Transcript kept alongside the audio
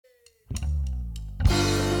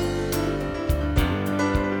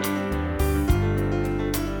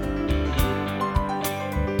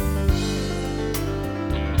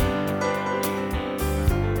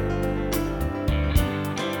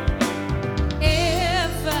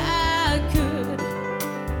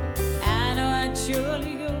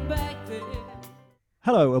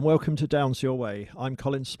Hello and welcome to Downs Your Way. I'm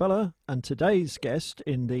Colin Speller, and today's guest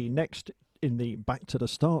in the Back to the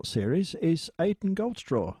Start series is Aidan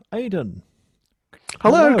Goldstraw. Aidan,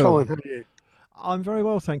 Hello, hello. Colin. How are you? I'm very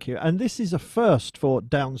well, thank you. And this is a first for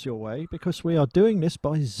Downs Your Way because we are doing this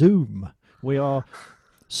by Zoom. We are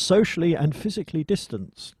socially and physically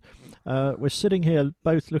distanced. We're sitting here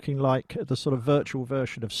both looking like the sort of virtual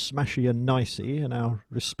version of Smashy and Nicey in our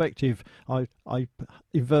respective, I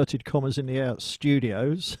inverted commas in the air,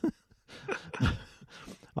 studios.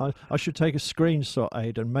 I should take a screenshot,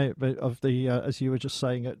 Aidan, of the, as you were just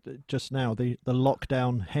saying just now, the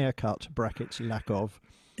lockdown haircut brackets lack of.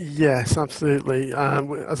 Yes, absolutely.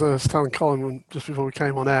 As I was telling Colin just before we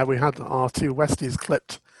came on air, we had our two Westies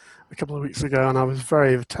clipped a couple of weeks ago, and I was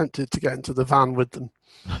very tempted to get into the van with them.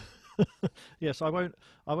 Yes, I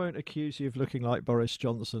won't accuse you of looking like Boris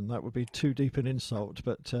Johnson. That would be too deep an insult.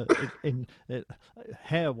 But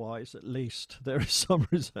hair-wise, at least, there is some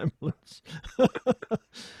resemblance.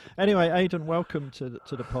 Anyway, Aidan, welcome to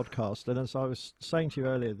the podcast. And as I was saying to you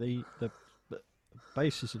earlier, the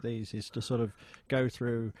basis of these is to sort of go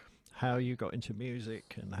through how you got into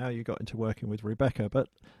music and how you got into working with Rebecca. But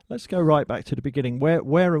let's go right back to the beginning.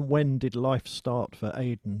 Where and when did life start for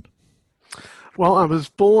Aidan? Well, I was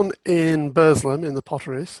born in Burslem in the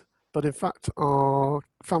Potteries, but in fact, our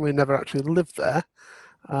family never actually lived there.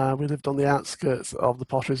 We lived on the outskirts of the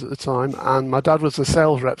Potteries at the time, and my dad was a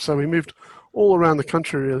sales rep, so we moved all around the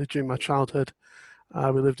country really during my childhood.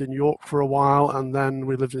 We lived in York for a while, and then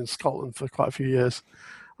we lived in Scotland for quite a few years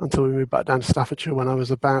until we moved back down to Staffordshire when I was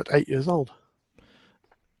about 8 years old.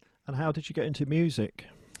 And how did you get into music?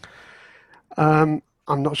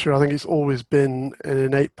 I'm not sure. I think it's always been an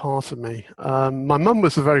innate part of me. My mum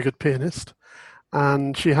was a very good pianist,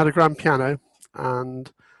 and she had a grand piano.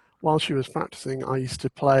 And while she was practicing, I used to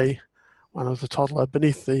play when I was a toddler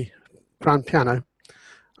beneath the grand piano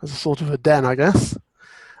as a sort of a den, I guess.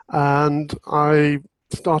 And I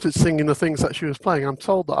started singing the things that she was playing. I'm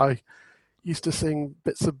told that I used to sing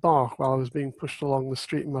bits of Bach while I was being pushed along the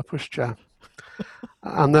street in my pushchair.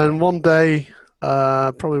 And then one day,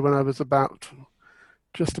 probably when I was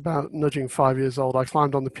just about nudging 5 years old, I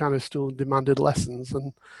climbed on the piano stool and demanded lessons,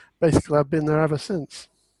 and basically I've been there ever since.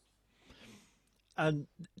 And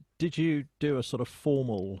did you do a sort of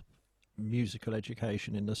formal musical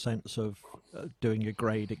education in the sense of doing your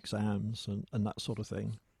grade exams and that sort of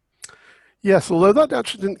thing? Yes, although that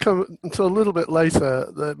actually didn't come until a little bit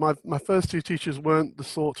later. My first two teachers weren't the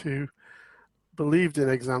sort who believed in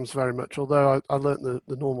exams very much, although I learnt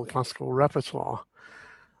the normal classical repertoire.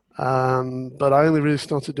 But I only really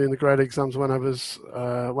started doing the grade exams when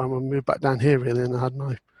when we moved back down here really, and I had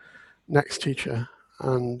my next teacher,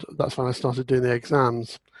 and that's when I started doing the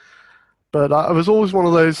exams. But I was always one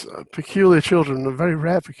of those peculiar children, very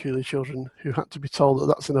rare peculiar children, who had to be told that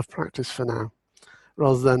that's enough practice for now,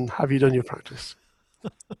 rather than have you done your practice?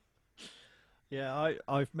 Yeah,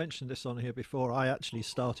 I've mentioned this on here before. I actually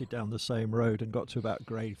started down the same road and got to about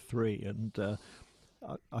grade three, and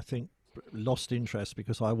I think lost interest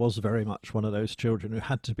because I was very much one of those children who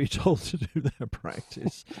had to be told to do their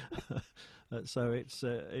practice. So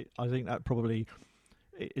I think that probably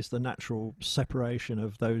is the natural separation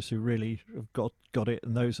of those who really have got it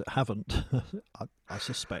and those that haven't. I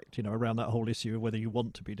suspect, around that whole issue of whether you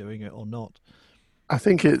want to be doing it or not. I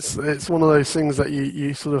think it's one of those things that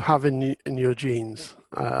you sort of have in your genes.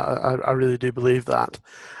 I really do believe that.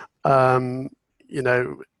 Um, you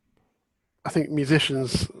know, I think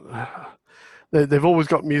musicians, they've always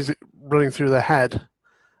got music running through their head,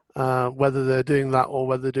 whether they're doing that or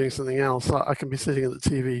whether they're doing something else. I can be sitting at the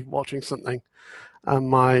TV watching something, and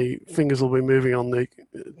my fingers will be moving on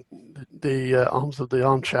the arms of the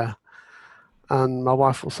armchair, and my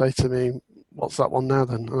wife will say to me, "What's that one now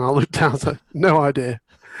then?" And I'll look down and say, "No idea."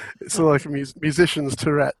 It's sort of like a musician's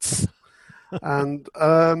Tourette's. And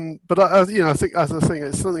but I think as I was saying,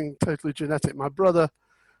 it's something totally genetic. My brother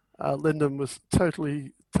Lyndon was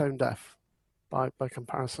totally tone deaf by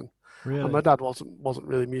comparison, and my Really? dad wasn't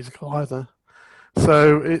really musical either.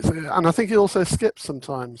 So and I think he also skips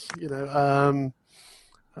sometimes, and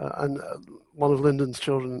one of Lyndon's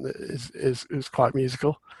children is quite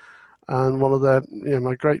musical, and one of their,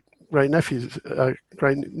 my great nephews,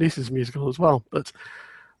 great niece's musical as well. But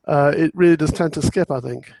it really does tend to skip, I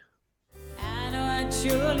think. I know I'd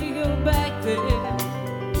surely go back there,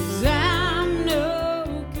 'cause I'm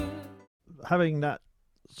no good. Having that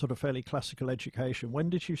sort of fairly classical education, when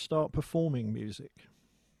did you start performing music?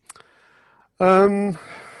 Um,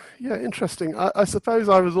 yeah, interesting. I suppose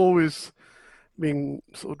I was always being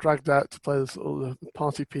sort of dragged out to play the sort of the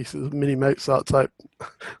party pieces, mini Mozart type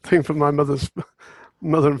thing from my mother's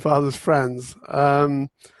mother and father's friends.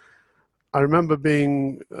 I remember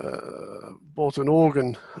being bought an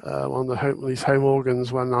organ, one of these home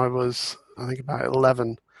organs, when I was, I think, about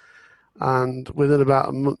 11. And within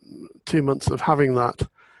about 2 months of having that,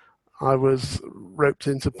 I was roped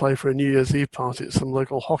in to play for a New Year's Eve party at some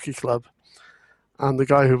local hockey club. And the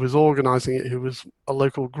guy who was organising it, who was a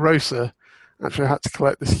local grocer, actually had to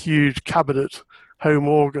collect this huge cabinet home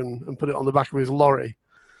organ and put it on the back of his lorry,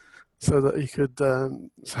 so that he could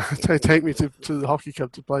take me to the hockey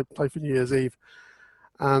club to play for New Year's Eve.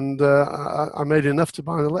 And I made enough to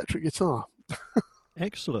buy an electric guitar.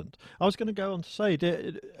 Excellent. I was going to go on to say,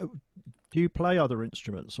 do you play other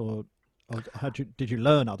instruments, or did you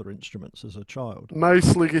learn other instruments as a child?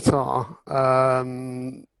 Mostly guitar.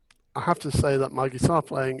 I have to say that my guitar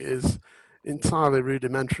playing is entirely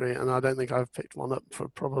rudimentary, and I don't think I've picked one up for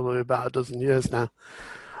probably about a dozen years now.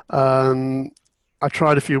 I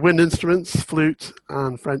tried a few wind instruments, flute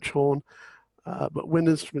and French horn, but wind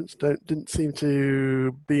instruments didn't seem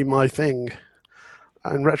to be my thing.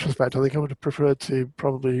 In retrospect, I think I would have preferred to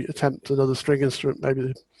probably attempt another string instrument, maybe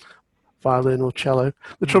the violin or cello.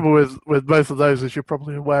 The trouble with both of those, as you're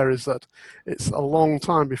probably aware, is that it's a long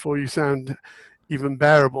time before you sound even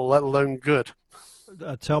bearable, let alone good.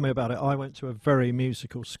 Tell me about it. I went to a very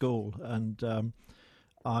musical school, and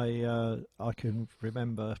I can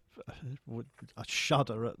remember, I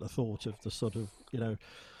shudder at the thought of the sort of,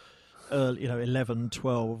 early, 11,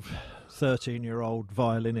 12, 13-year-old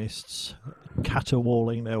violinists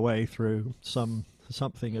caterwauling their way through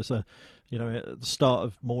something as a, at the start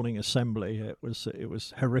of morning assembly. It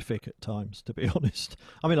was horrific at times, to be honest.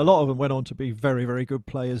 I mean, a lot of them went on to be very, very good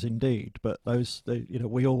players indeed, but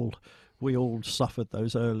we all suffered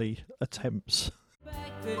those early attempts.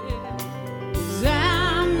 Back there, 'cause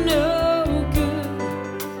I'm no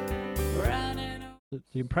good. Running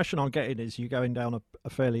The impression I'm getting is you're going down a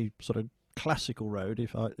fairly sort of classical road, in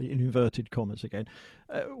inverted commas again.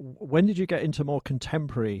 When did you get into more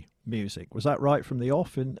contemporary music? Was that right from the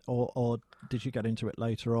off, or did you get into it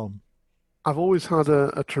later on? I've always had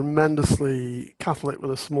a tremendously Catholic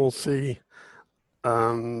with a small c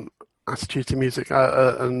attitude to music,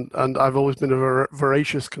 and I've always been a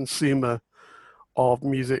voracious consumer of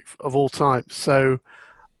music of all types. So,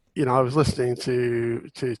 I was listening to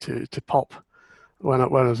pop when I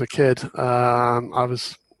was a kid. I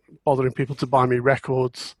was bothering people to buy me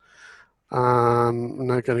records. I'm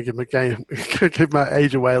now going to give my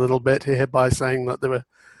age away a little bit here by saying that there were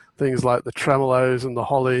things like the Tremolos and the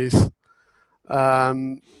Hollies.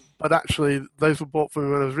 But actually, those were bought for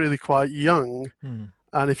me when I was really quite young.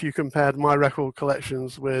 And if you compared my record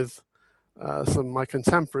collections with some of my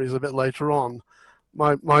contemporaries a bit later on,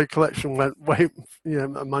 my collection went way,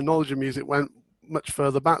 my knowledge of music went much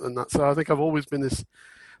further back than that. So I think I've always been this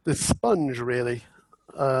sponge, really,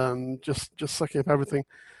 just sucking up everything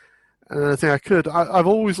and anything I could. I've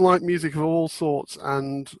always liked music of all sorts,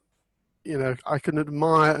 and I can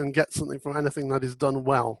admire and get something from anything that is done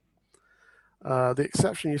well. The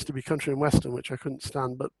exception used to be country and western, which I couldn't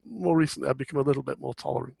stand, but more recently I've become a little bit more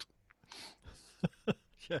tolerant.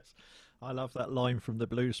 Yes, I love that line from the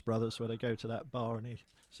Blues Brothers where they go to that bar and he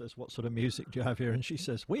says, "What sort of music do you have here?" And she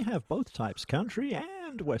says, "We have both types, country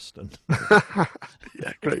and western."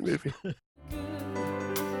 Yeah, great movie.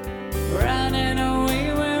 running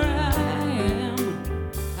away where I am,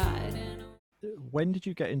 hiding. When did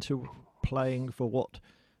you get into playing for what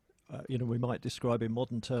we might describe in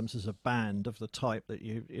modern terms as a band of the type that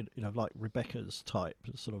like Rebecca's type,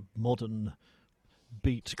 sort of modern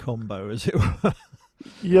beat combo, as it were?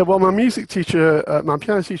 Yeah, well, my music teacher, my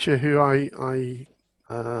piano teacher, who I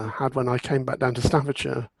had when I came back down to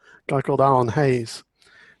Staffordshire, a guy called Alan Hayes,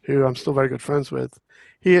 who I'm still very good friends with,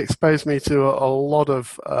 he exposed me to a lot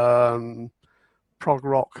of prog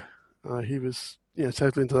rock. He was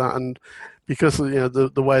totally into that, and because of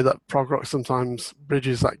the way that prog rock sometimes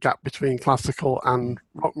bridges that gap between classical and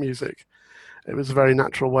rock music, it was a very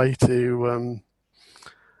natural way to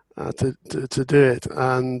do it.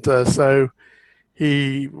 And so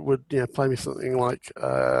he would play me something like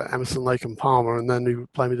Emerson, Lake and Palmer, and then he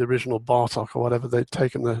would play me the original Bartok or whatever they'd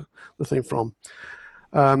taken the thing from.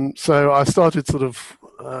 So I started sort of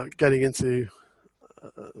getting into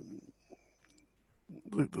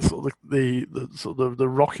the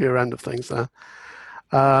rockier end of things there.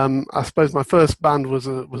 I suppose my first band was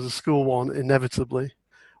a school one, inevitably.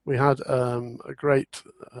 We had a great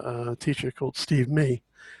teacher called Steve Mee,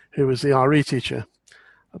 who was the RE teacher,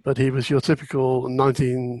 but he was your typical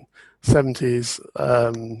 1970s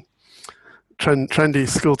trendy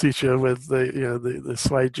school teacher with the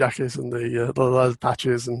suede jackets and the leather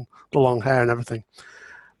patches and the long hair and everything.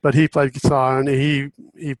 but he played guitar, and we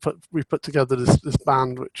put together this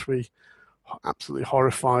band which we absolutely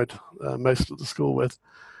horrified most of the school with,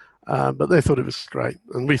 but they thought it was great,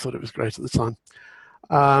 and we thought it was great at the time.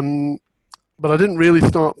 But I didn't really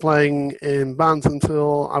start playing in bands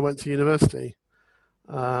until I went to university.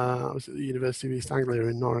 I was at the University of East Anglia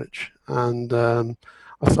in Norwich, and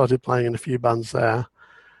I started playing in a few bands there,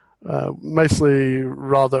 mostly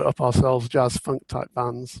rather up ourselves jazz funk type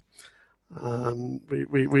bands.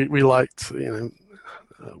 We liked,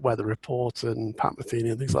 Weather Report and Pat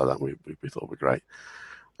Metheny and things like that. We thought were great.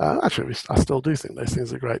 Actually, I still do think those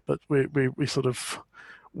things are great, but we sort of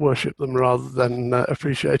worshipped them rather than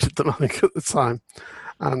appreciated them, I think, at the time.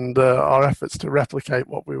 And our efforts to replicate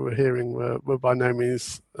what we were hearing were by no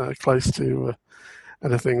means close to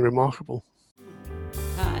anything remarkable.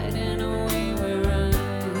 Hiding away where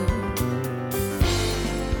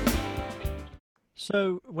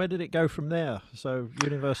So where did it go from there? So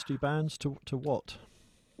university bands to what?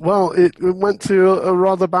 Well, it went to a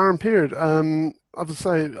rather barren period. I would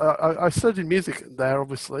say I studied music there,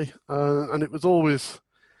 obviously, and it was always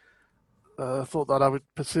thought that I would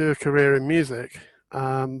pursue a career in music.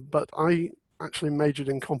 But I actually majored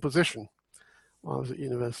in composition while I was at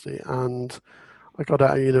university, and I got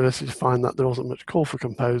out of university to find that there wasn't much call for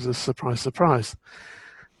composers, surprise, surprise.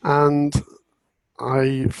 And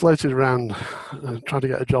I floated around trying to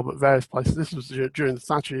get a job at various places. This was during the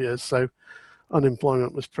Thatcher years, so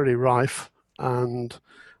unemployment was pretty rife, and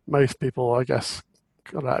most people, I guess,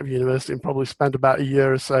 got out of university and probably spent about a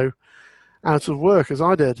year or so out of work, as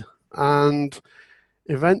I did. And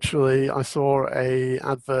eventually I saw an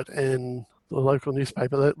advert in the local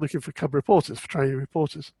newspaper looking for cub reporters, for trainee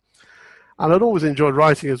reporters. And I'd always enjoyed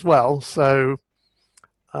writing as well, so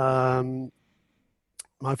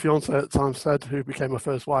my fiance at the time said, who became my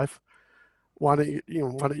first wife, why don't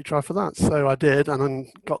you try for that? So I did, and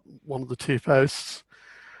then got one of the two posts.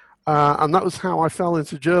 And that was how I fell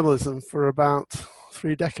into journalism for about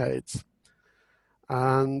 3 decades.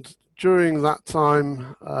 And during that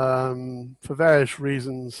time, for various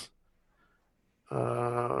reasons,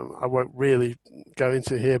 I won't really go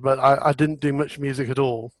into here, but I didn't do much music at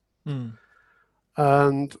all. Mm.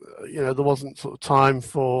 And, there wasn't sort of time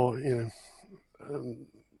for,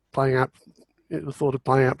 playing out, the thought of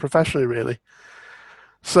playing out professionally, really.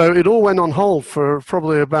 So it all went on hold for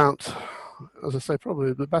probably about, as I say,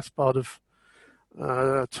 probably the best part of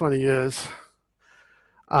 20 years.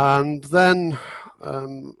 And then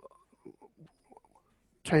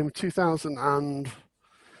came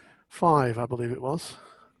 2005, I believe it was.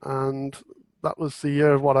 And that was the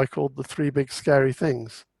year of what I called the 3 big scary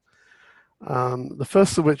things. The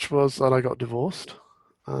first of which was that I got divorced.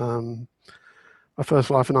 My first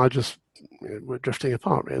wife and I just were drifting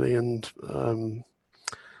apart, really, and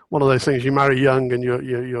one of those things, you marry young and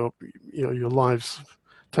your lives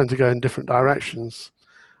tend to go in different directions.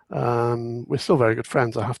 We're still very good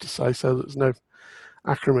friends, I have to say, so there's no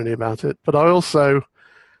acrimony about it. But I also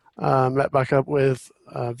met back up with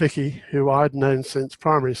Vicky, who I'd known since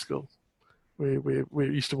primary school. We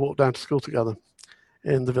used to walk down to school together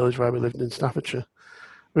in the village where we lived in Staffordshire.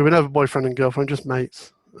 We were never boyfriend and girlfriend, just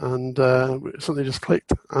mates, and something just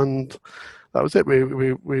clicked, and that was it.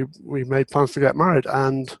 We made plans to get married,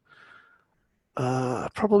 and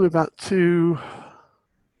probably about 2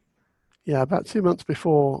 months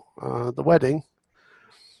before the wedding,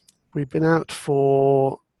 we'd been out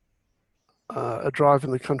for a drive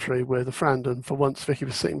in the country with a friend, and for once Vicky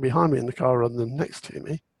was sitting behind me in the car rather than next to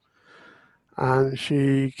me, and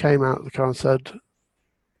she came out of the car and said,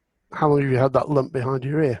 "How long have you had that lump behind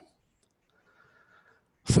your ear?"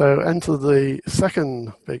 So enter the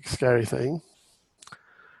second big scary thing.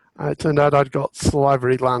 It turned out I'd got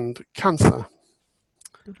salivary gland cancer.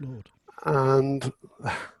 Good Lord. And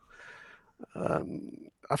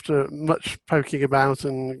after much poking about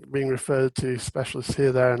and being referred to specialists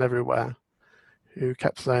here, there and everywhere, who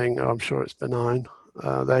kept saying, "Oh, I'm sure it's benign,"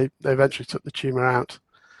 they eventually took the tumour out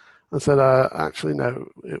and said, actually, no,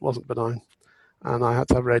 it wasn't benign. And I had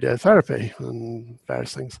to have radiotherapy and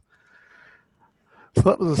various things. So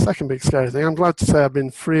that was the second big scary thing. I'm glad to say I've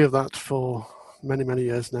been free of that for many, many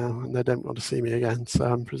years now, and they don't want to see me again. So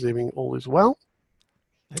I'm presuming all is well.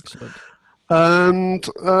 Excellent. And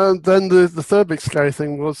then the third big scary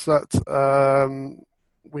thing was that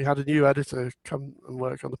we had a new editor come and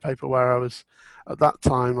work on the paper where I was, by that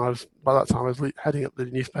time I was heading up the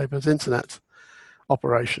newspaper's internet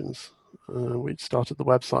operations. We'd started the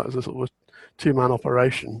website as a sort of a 2-man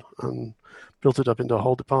operation and built it up into a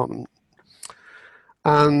whole department.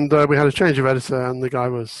 And we had a change of editor, and the guy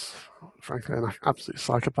was, frankly, an absolute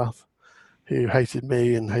psychopath who hated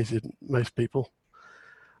me and hated most people.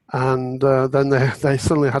 And then they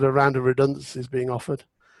suddenly had a round of redundancies being offered.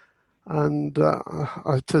 And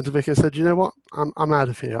I turned to Vicky and said, you know what, I'm out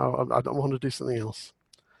of here. I don't want to do something else.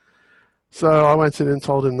 So I went in and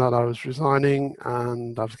told him that I was resigning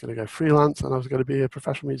and I was going to go freelance and I was going to be a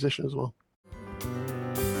professional musician as well.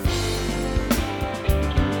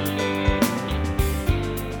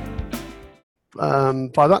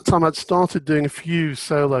 By that time, I'd started doing a few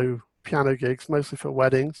solo piano gigs, mostly for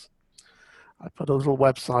weddings. I put a little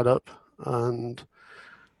website up, and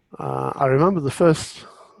I remember the first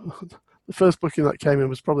booking that came in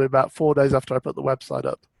was probably about 4 days after I put the website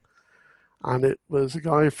up, and it was a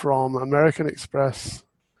guy from American Express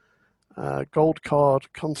Gold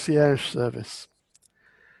Card Concierge Service,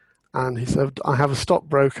 and he said, I have a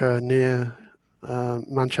stockbroker near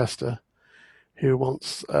Manchester who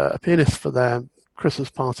wants a pianist for their Christmas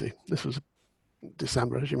party. This was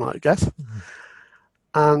December, as you might guess. Mm-hmm.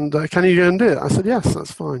 And can you go and do it? I said, yes,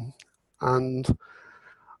 that's fine. And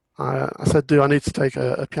I said, do I need to take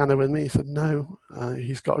a piano with me? He said, no,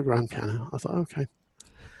 he's got a grand piano. I thought, okay.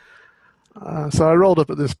 So I rolled up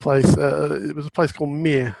at this place. It was a place called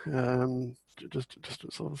Mere, just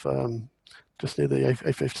sort of just near the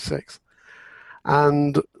A56.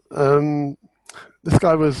 And this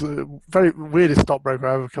guy was the very weirdest stockbroker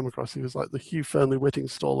I ever come across. He was like the Hugh Fernley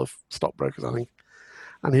Whittingstall of stockbrokers, I think.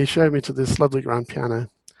 And he showed me to this lovely grand piano.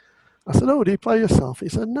 I said, "Oh, do you play yourself?" He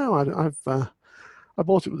said, "No, I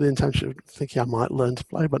bought it with the intention of thinking I might learn to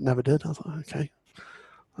play, but never did." I thought, "Okay,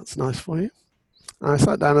 that's nice for you." And I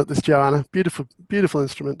sat down at this Joanna, beautiful, beautiful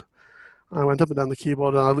instrument. I went up and down the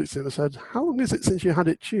keyboard and I looked at him and said, "How long is it since you had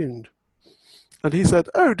it tuned?" And he said,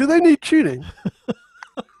 "Oh, do they need tuning?"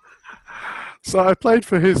 So I played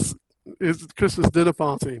for his Christmas dinner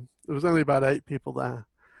party. There was only about 8 people there.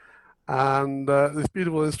 And this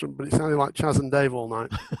beautiful instrument, but it sounded like Chas and Dave all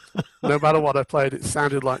night. No matter what I played, it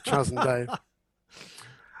sounded like Chas and Dave.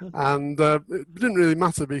 And it didn't really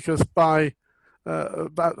matter because by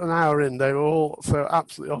about an hour in, they were all so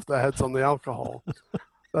absolutely off their heads on the alcohol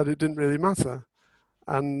that it didn't really matter.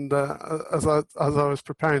 And as I was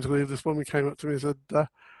preparing to leave, this woman came up to me and said,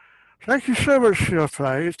 "Thank you so much for your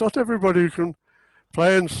playing. It's not everybody who can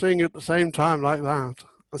play and sing at the same time like that."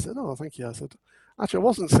 I said, "Oh, thank you." I said, "Actually, I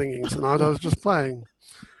wasn't singing tonight. I was just playing."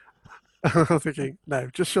 I'm thinking, "No,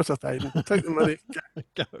 just shut up, Aidan. Take the money.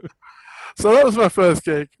 Go." So that was my first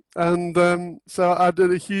gig. And so I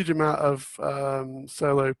did a huge amount of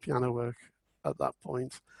solo piano work at that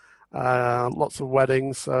point. Lots of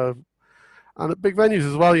weddings. And at big venues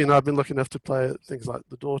as well, I've been lucky enough to play at things like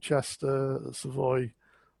the Dorchester, the Savoy,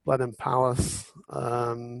 Blenheim Palace,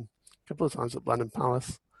 a couple of times at Blenheim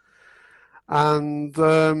Palace. And,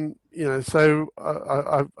 so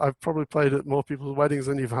I've probably played at more people's weddings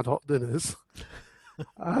than you've had hot dinners.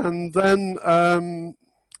 And then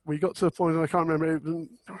we got to a point, I can't remember,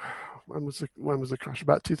 when was the crash?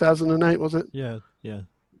 About 2008, was it? Yeah.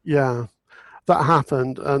 Yeah, that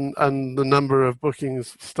happened, and the number of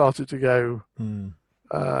bookings started to go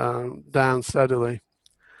down steadily.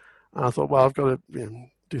 And I thought, well, I've got to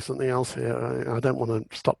do something else here. I don't want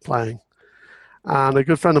to stop playing. And a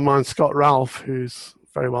good friend of mine, Scott Ralph, who's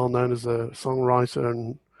very well known as a songwriter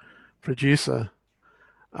and producer,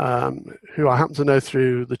 who I happen to know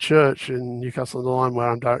through the church in Newcastle on the Lyme, where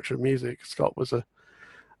I'm director of music. Scott was a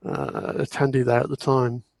attendee there at the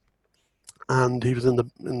time, and he was in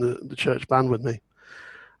the church band with me.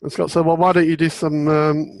 And Scott said, "Well, why don't you do some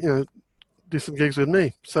do some gigs with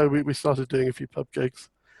me?" So we started doing a few pub gigs,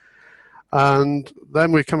 and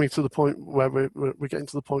then we're coming to the point where we're getting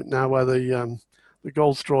to the point now where the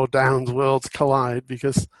Goldstraw Downs worlds collide,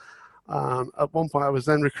 because at one point I was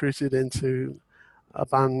then recruited into a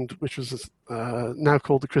band which was now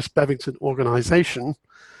called the Chris Bevington Organisation,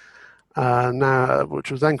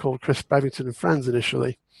 which was then called Chris Bevington and Friends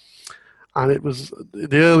initially. And it was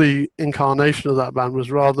the early incarnation of that band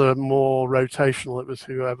was rather more rotational. It was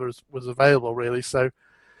whoever was available, really. So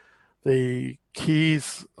the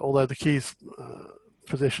keys, although the keys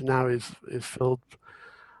position now is filled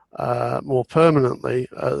more permanently,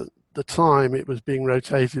 at the time it was being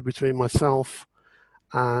rotated between myself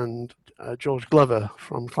and George Glover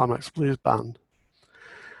from Climax Blues Band.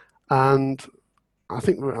 And I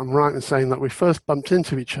think I'm right in saying that we first bumped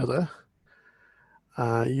into each other,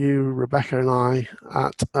 you, Rebecca, and I,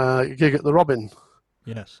 at a gig at the Robin.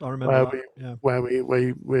 Yes, I remember where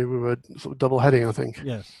we were sort of double heading, I think.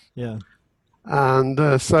 Yes, yeah.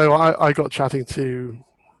 And so I got chatting to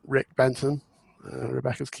Rick Benton,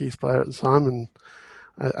 Rebecca's keys player at the time, and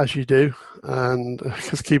as you do, and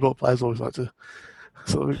because keyboard players always like to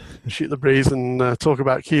sort of shoot the breeze and talk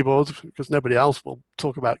about keyboards, because nobody else will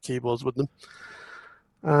talk about keyboards with them.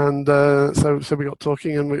 And so we got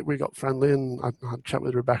talking, and we got friendly, and I had a chat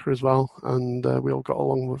with Rebecca as well, and we all got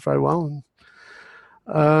along very well.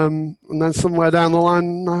 And then somewhere down the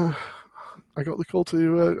line, I got the call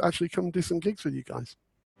to actually come do some gigs with you guys.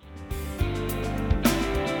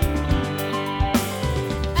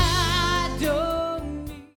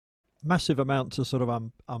 Massive amount to sort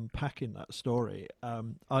of unpack in that story.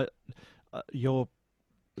 Your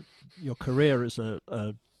career as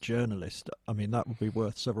a journalist, I mean, that would be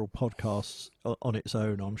worth several podcasts on its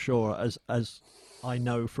own, I'm sure, as I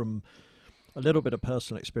know from a little bit of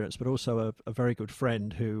personal experience, but also a very good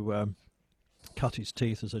friend who cut his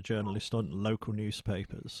teeth as a journalist on local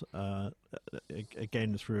newspapers,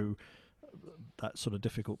 again through that sort of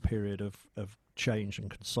difficult period of change and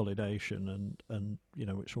consolidation, and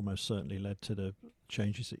which almost certainly led to the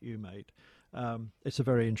changes that you made. It's a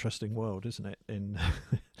very interesting world, isn't it? In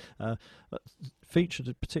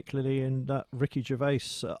featured particularly in that Ricky Gervais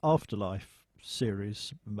Afterlife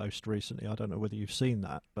series most recently. I don't know whether you've seen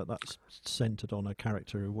that, but that's centred on a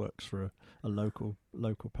character who works for a local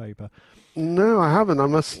paper. No, I haven't. I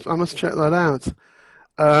must check that out.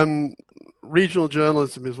 Regional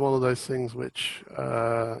journalism is one of those things which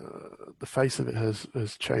the face of it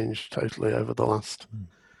has changed totally over the last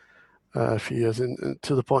few years,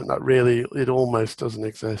 to the point that really it almost doesn't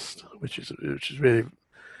exist, which is really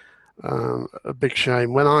a big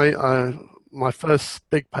shame. When my first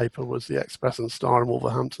big paper was the Express and Star in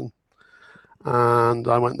Wolverhampton, and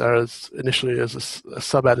I went there initially as a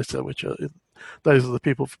sub-editor, which those are the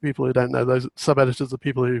people, for people who don't know, those sub-editors are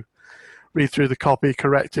people who read through the copy,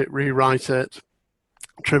 correct it, rewrite it,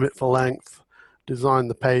 trim it for length, design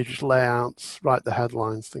the page layouts, write the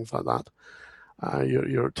headlines, things like that.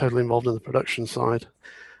 You're totally involved in the production side.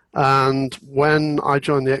 And when I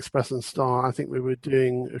joined the Express and Star, I think we were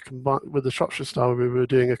doing with the Shropshire Star, we were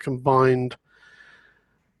doing a combined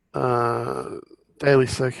daily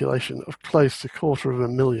circulation of close to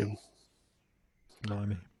 250,000.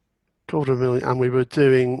 Blimey. 250,000, and we were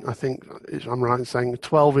doing, I think, I'm right in saying,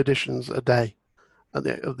 12 editions a day of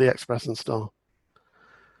the Express and Star.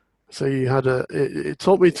 So it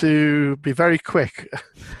taught me to be very quick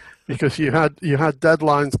because you had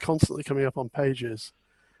deadlines constantly coming up on pages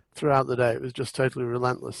throughout the day. It was just totally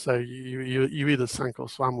relentless. So you either sank or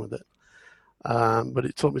swam with it. But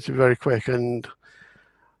it taught me to be very quick. And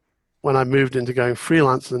when I moved into going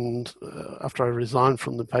freelance, and after I resigned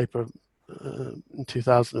from the paper in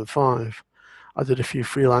 2005, I did a few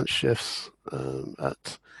freelance shifts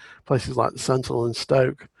at places like the Sentinel in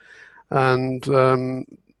Stoke, and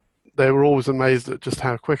they were always amazed at just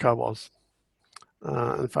how quick I was.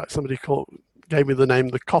 In fact, somebody gave me the name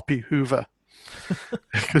the Copy Hoover,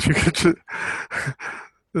 because you could.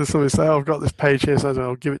 There's somebody say, "Oh, I've got this page here, so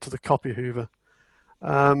I'll give it to the Copy Hoover."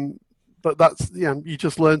 But that's, you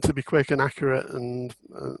just learn to be quick and accurate, and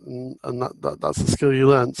that's the skill you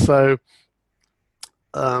learn. So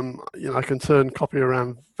I can turn copy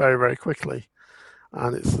around very, very quickly,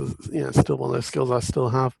 and it's still one of those skills I still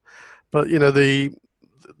have. But the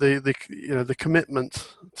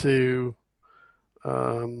commitment to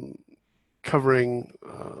covering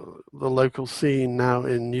the local scene now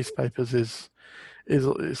in newspapers is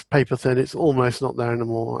paper thin. It's almost not there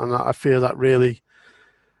anymore, and I fear that really,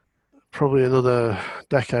 probably another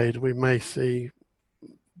decade, we may see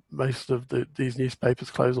most of these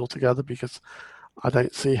newspapers close altogether, because I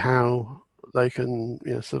don't see how they can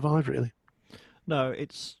survive, really. No,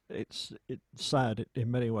 it's sad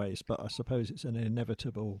in many ways, but I suppose it's an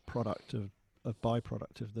inevitable byproduct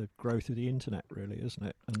of the growth of the internet, really, isn't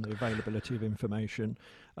it? And the availability of information,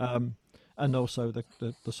 and also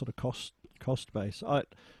the sort of cost base. I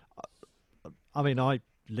mean, I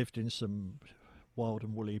lived in some wild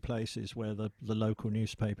and woolly places where the local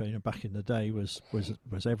newspaper, back in the day, was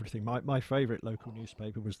everything. My favourite local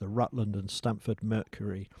newspaper was the Rutland and Stamford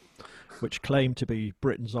Mercury, which claimed to be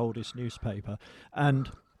Britain's oldest newspaper,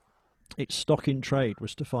 and its stock in trade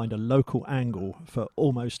was to find a local angle for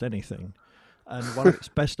almost anything. And one of its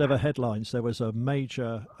best ever headlines, there was a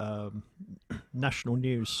major national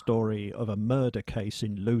news story of a murder case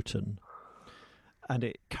in Luton, and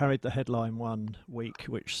it carried the headline one week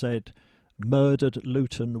which said, "Murdered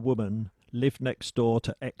Luton woman lived next door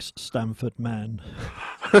to ex-Stamford man."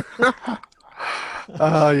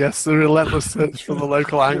 Yes, the relentless search for the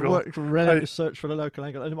local angle. Relentless search for the local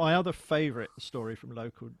angle. And my other favourite story from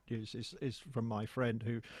local news is from my friend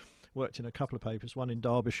who worked in a couple of papers, one in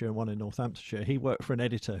Derbyshire and one in Northamptonshire. He worked for an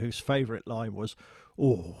editor whose favourite line was,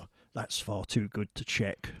 "Oh, that's far too good to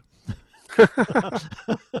check."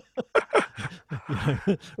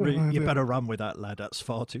 You better run with that, lad. That's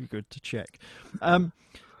far too good to check.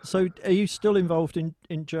 So, are you still involved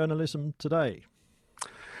in journalism today?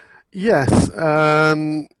 Yes,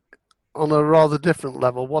 on a rather different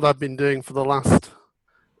level. What I've been doing for the last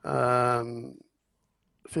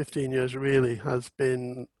 15 years really has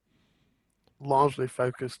been largely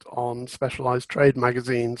focused on specialized trade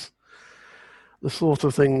magazines, the sort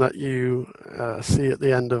of thing that you see at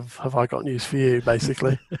the end of Have I Got News for You,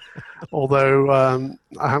 basically. Although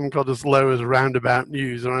I haven't got as low as Roundabout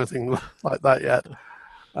News or anything like that yet.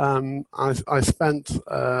 I spent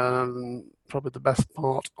probably the best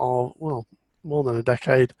part of, well, more than a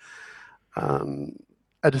decade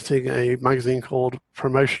editing a magazine called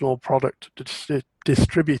Promotional Product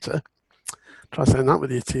Distributor. Try saying that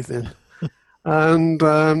with your teeth in. And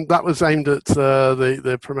that was aimed at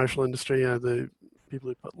the promotional industry, the people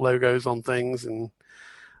who put logos on things and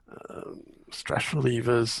stress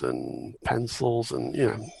relievers and pencils and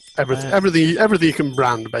everything you can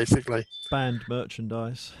brand, basically. Band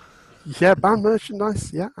merchandise. Yeah, band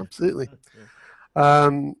merchandise. Yeah, absolutely.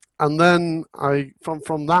 And then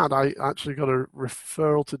from that I actually got a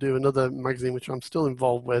referral to do another magazine which I'm still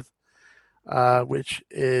involved with, which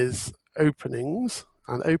is Openings.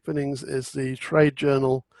 And Openings is the trade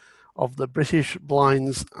journal of the British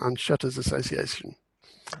Blinds and Shutters Association.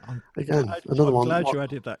 Again, another one. I'm glad you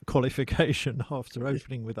added that qualification after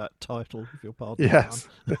opening with that title, if you'll pardon. Yes.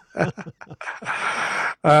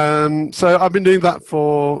 So I've been doing that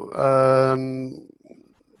for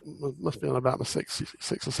must be on about the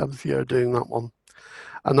sixth or seventh year of doing that one,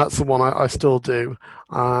 and that's the one I still do.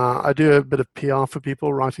 I do a bit of PR for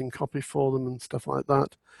people, writing copy for them and stuff like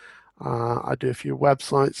that. I do a few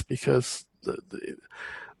websites because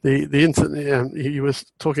the internet. He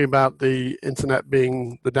was talking about the internet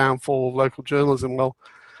being the downfall of local journalism. Well,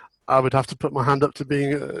 I would have to put my hand up to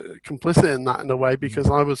being complicit in that in a way, because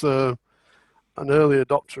I was an early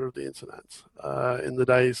adopter of the internet in the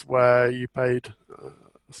days where you paid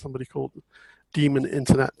somebody called Demon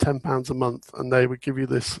Internet £10 a month, and they would give you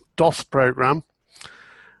this DOS program,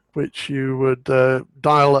 which you would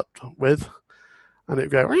dial up with, and it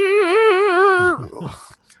would go,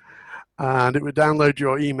 and it would download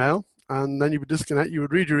your email, and then you would disconnect. You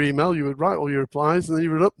would read your email, you would write all your replies, and then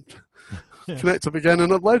you would connect up again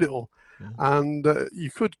and upload it all. Yeah. And you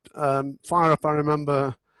could fire up, I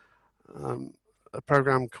remember, a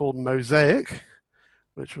program called Mosaic,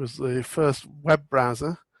 which was the first web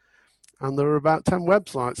browser, and there were about 10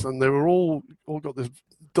 websites, and they were all got this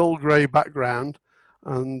dull grey background,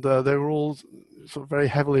 and they were all sort of very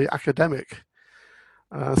heavily academic.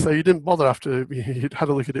 So you didn't bother after you'd had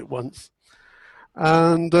a look at it once.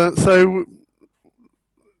 And so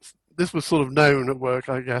this was sort of known at work,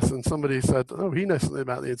 I guess, and somebody said, oh, he knows something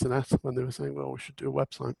about the internet, when they were saying, well, we should do a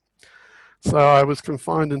website. So I was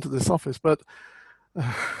confined into this office, but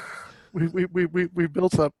we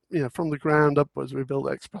built up, from the ground upwards. We built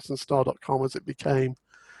expressandstar.com as it became,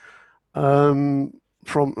 from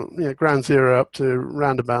ground zero up to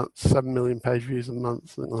around about 7 million page views a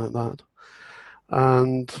month, something like that.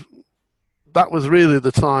 And that was really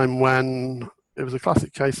the time when it was a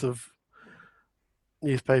classic case of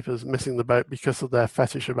newspapers missing the boat because of their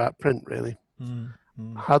fetish about print, really.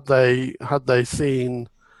 Mm-hmm. Had they seen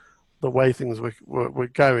the way things were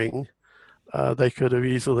going, they could have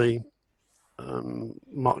easily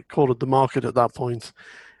cornered the market at that point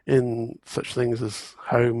in such things as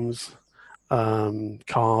homes,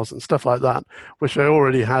 cars and stuff like that, which they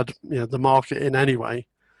already had the market in anyway.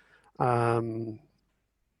 And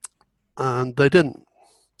they didn't.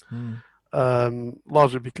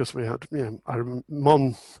 Largely because we had, we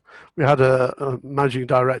had a managing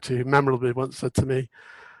director who memorably once said to me,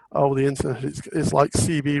 "Oh, the internet it's like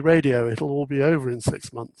CB radio; it'll all be over in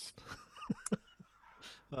 6 months."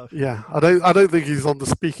 Yeah, I don't think he's on the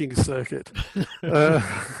speaking circuit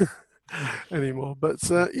anymore. But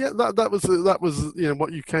that was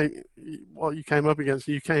what you came up against.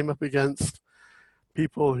 You came up against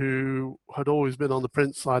people who had always been on the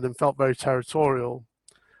print side and felt very territorial,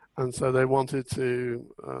 and so they wanted to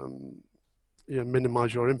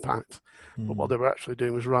minimize your impact. But what they were actually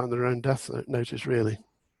doing was writing their own death notice, really.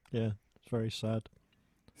 Yeah, it's very sad.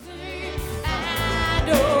 I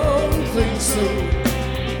don't think so.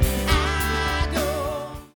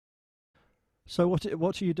 So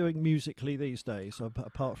what are you doing musically these days,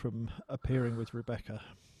 apart from appearing with Rebecca?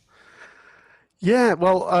 Yeah,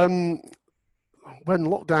 well, when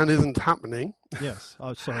lockdown isn't happening. Yes,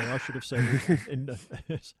 sorry, I should have said in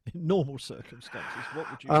normal circumstances. What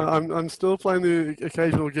would you do? I'm still playing the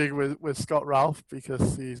occasional gig with Scott Ralph,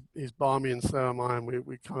 because he's balmy and so am I, and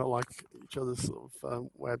we kind of like each other's sort of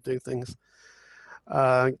way of doing things.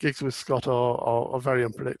 Gigs with Scott are very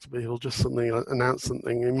unpredictable. He'll just suddenly announce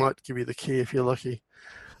something. He might give you the key if you're lucky,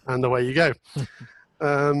 and away you go.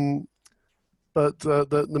 But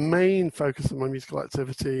the main focus of my musical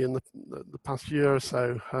activity in the past year or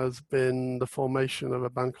so has been the formation of a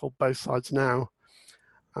band called Both Sides Now,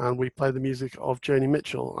 and we play the music of Joni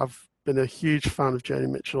Mitchell. I've been a huge fan of Joni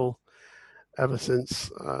Mitchell ever since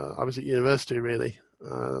I was at university, really.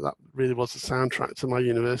 That really was the soundtrack to my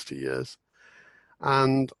university years.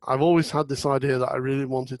 And I've always had this idea that I really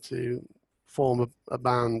wanted to form a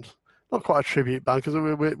band, not quite a tribute band, because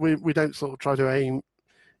we don't sort of try to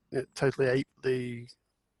totally ape the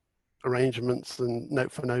arrangements and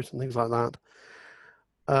note for note and things like that.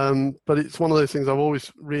 But it's one of those things I've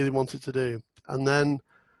always really wanted to do. And then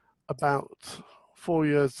about 4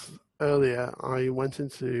 years earlier, I went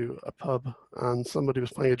into a pub and somebody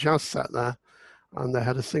was playing a jazz set there, and they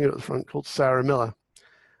had a singer at the front called Sarah Miller.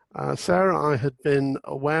 Sarah I had been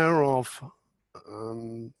aware of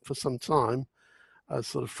for some time as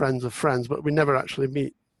sort of friends of friends, but we never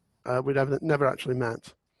actually never actually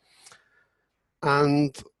met.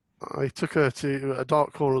 And I took her to a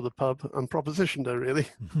dark corner of the pub and propositioned her, really,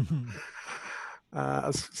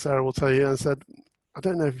 as Sarah will tell you, and said, I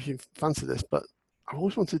don't know if you fancy this, but I've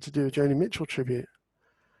always wanted to do a Joni Mitchell tribute.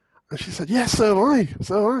 And she said, yes, so have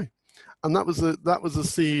I. And that was the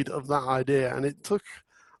seed of that idea. And it took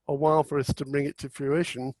a while for us to bring it to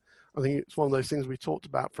fruition. I think it's one of those things we talked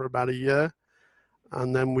about for about a year.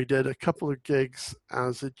 And then we did a couple of gigs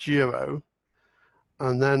as a duo,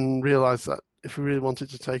 and then realized that if we really wanted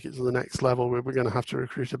to take it to the next level, we were going to have to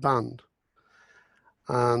recruit a band.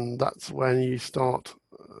 And that's when you start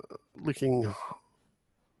looking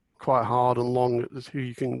quite hard and long at who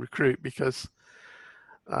you can recruit, because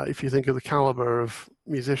if you think of the caliber of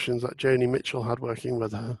musicians that Joni Mitchell had working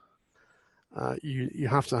with her, you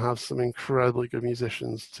have to have some incredibly good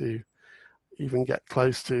musicians to even get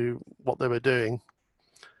close to what they were doing.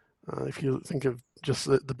 If you think of just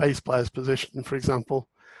the bass player's position, for example,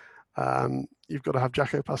 you've got to have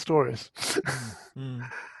Jaco Pastorius.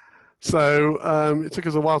 So it took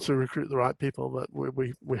us a while to recruit the right people, but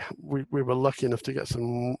we were lucky enough to get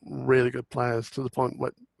some really good players, to the point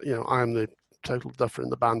where, I am the total duffer in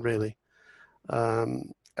the band, really.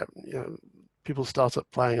 People start up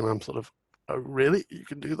playing and I'm sort of, oh really, you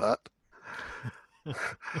can do that?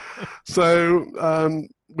 So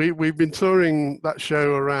we've been touring that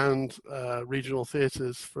show around regional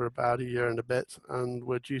theatres for about a year and a bit, and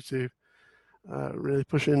we're due to really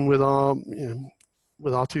push in with our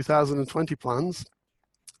 2020 plans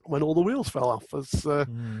when all the wheels fell off, as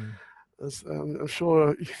I'm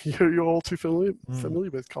sure you're all too familiar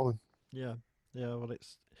with, Colin. Yeah. Well,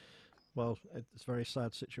 it's a very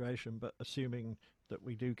sad situation, but assuming that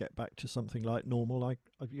we do get back to something like normal,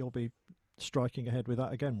 you'll be striking ahead with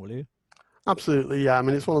that again, will you? Absolutely, yeah. I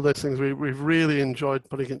mean, it's one of those things we've really enjoyed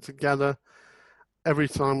putting it together. Every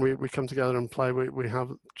time we come together and play, we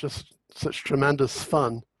have just such tremendous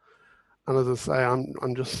fun. And as I say,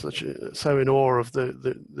 I'm just so in awe of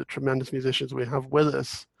the tremendous musicians we have with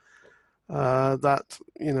us, that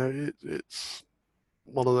it's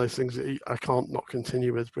one of those things that I can't not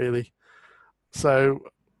continue with, really. So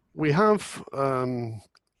we have a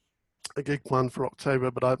gig planned for October,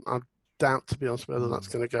 but I doubt, to be honest, whether that's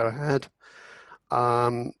going to go ahead.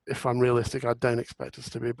 If I'm realistic, I don't expect us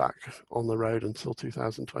to be back on the road until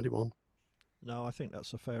 2021. No, I think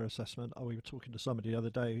that's a fair assessment. We were talking to somebody the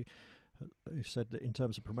other day who said that in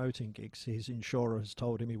terms of promoting gigs, his insurer has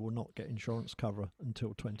told him he will not get insurance cover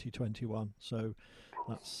until 2021. So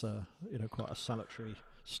that's quite a salutary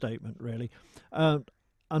statement, really.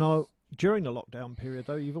 During the lockdown period,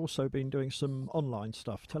 though, you've also been doing some online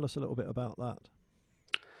stuff. Tell us a little bit about that.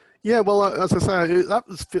 Yeah, well, as I say,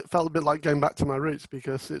 felt a bit like going back to my roots,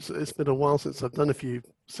 because it's been a while since I've done a few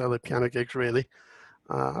solo piano gigs, really.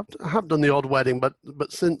 I have done the odd wedding, but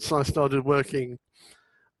since I started working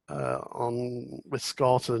with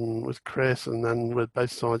Scott and with Chris, and then with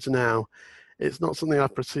Both Sides Now, it's not something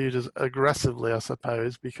I've pursued as aggressively, I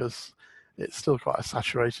suppose, because it's still quite a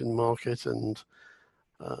saturated market, and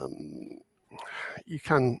it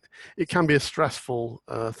can be a stressful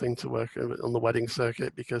thing to work on the wedding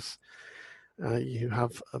circuit, because you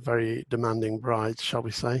have a very demanding brides, shall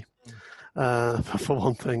we say, for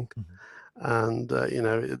one thing. And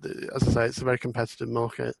as I say, it's a very competitive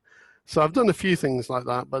market. So I've done a few things like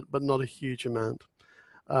that, but not a huge amount.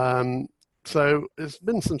 So it's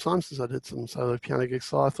been some time since I did some solo piano gigs.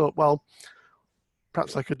 So I thought, well,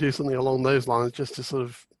 perhaps I could do something along those lines, just to sort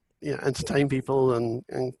of entertain people and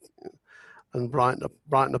brighten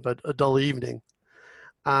up a dull evening.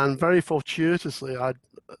 And very fortuitously, I'd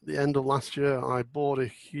at the end of last year, I bought a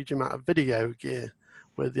huge amount of video gear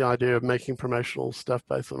with the idea of making promotional stuff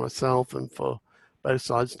both for myself and for both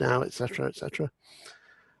sides now, etc.,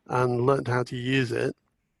 and learned how to use it.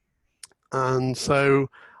 And so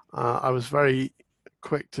I was very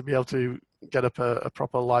quick to be able to get up a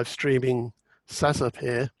proper live streaming setup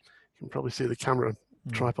here. You can probably see the camera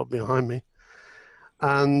tripod behind me.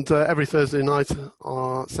 And every Thursday night,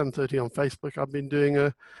 7:30 on Facebook, I've been doing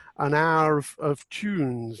an hour of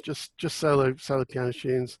tunes, just solo piano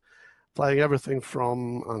tunes, playing everything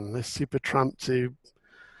from this Supertramp to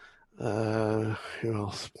who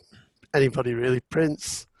else? Anybody really?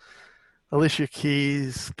 Prince, Alicia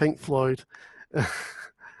Keys, Pink Floyd.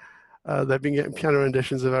 They've been getting piano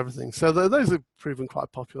renditions of everything. So those have proven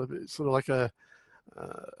quite popular. But it's sort of like a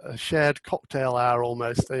shared cocktail hour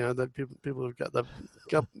almost. You know, that people get a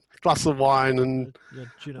glass of wine and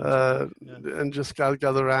and just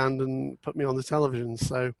gather around and put me on the television.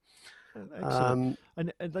 So, excellent.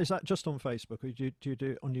 And is that just on Facebook, or do you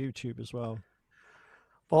do it on YouTube as well?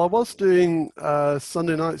 Well, I was doing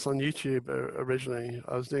Sunday nights on YouTube originally.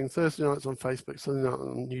 I was doing Thursday nights on Facebook, Sunday night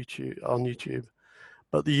on YouTube.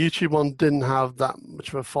 But the YouTube one didn't have that much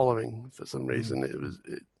of a following for some reason.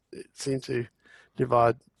 It seemed to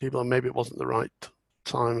divide people, and maybe it wasn't the right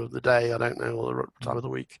time of the day, I don't know, or the right time of the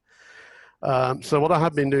week. So what I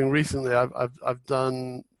have been doing recently, I've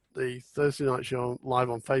done the Thursday night show live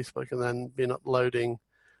on Facebook, and then been uploading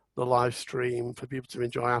the live stream for people to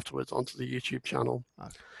enjoy afterwards onto the YouTube channel.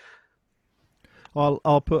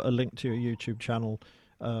 I'll put a link to your YouTube channel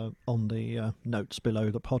on the notes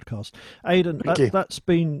below the podcast. Aidan, that's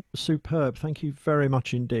been superb. Thank you very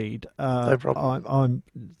much indeed. No problem. I'm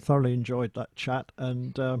thoroughly enjoyed that chat,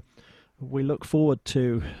 and we look forward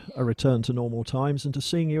to a return to normal times and to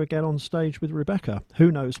seeing you again on stage with Rebecca.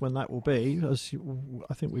 Who knows when that will be? I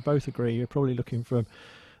think we both agree you're probably looking for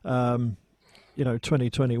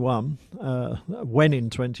 2021. When in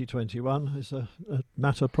 2021 is a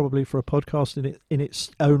matter probably for a podcast in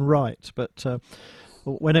its own right, but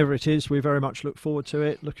whenever it is, we very much look forward to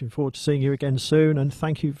it. Looking forward to seeing you again soon, and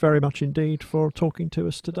thank you very much indeed for talking to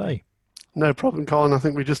us today. No problem, Colin. I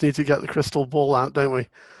think we just need to get the crystal ball out, don't we?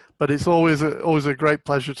 But it's always a great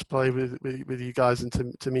pleasure to play with you guys, and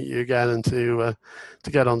to meet you again, and to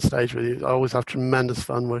get on stage with you. I always have tremendous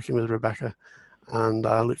fun working with Rebecca, and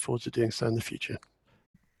I look forward to doing so in the future.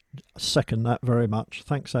 Second that very much.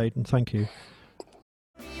 Thanks, Aidan. Thank you.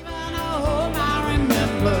 Even at home, I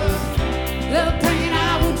remember the pain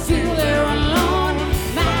I would feel there alone.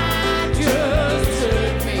 That just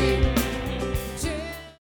took me.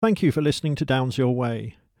 Thank you for listening to Downs Your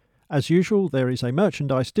Way. As usual, there is a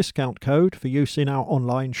merchandise discount code for use in our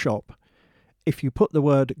online shop. If you put the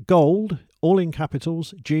word GOLD, all in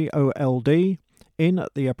capitals, GOLD, in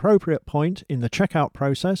at the appropriate point in the checkout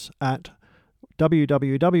process at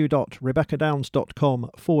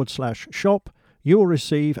www.rebeccadowns.com/shop, you will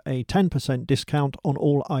receive a 10% discount on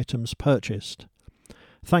all items purchased.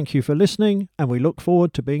 Thank you for listening, and we look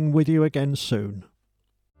forward to being with you again soon.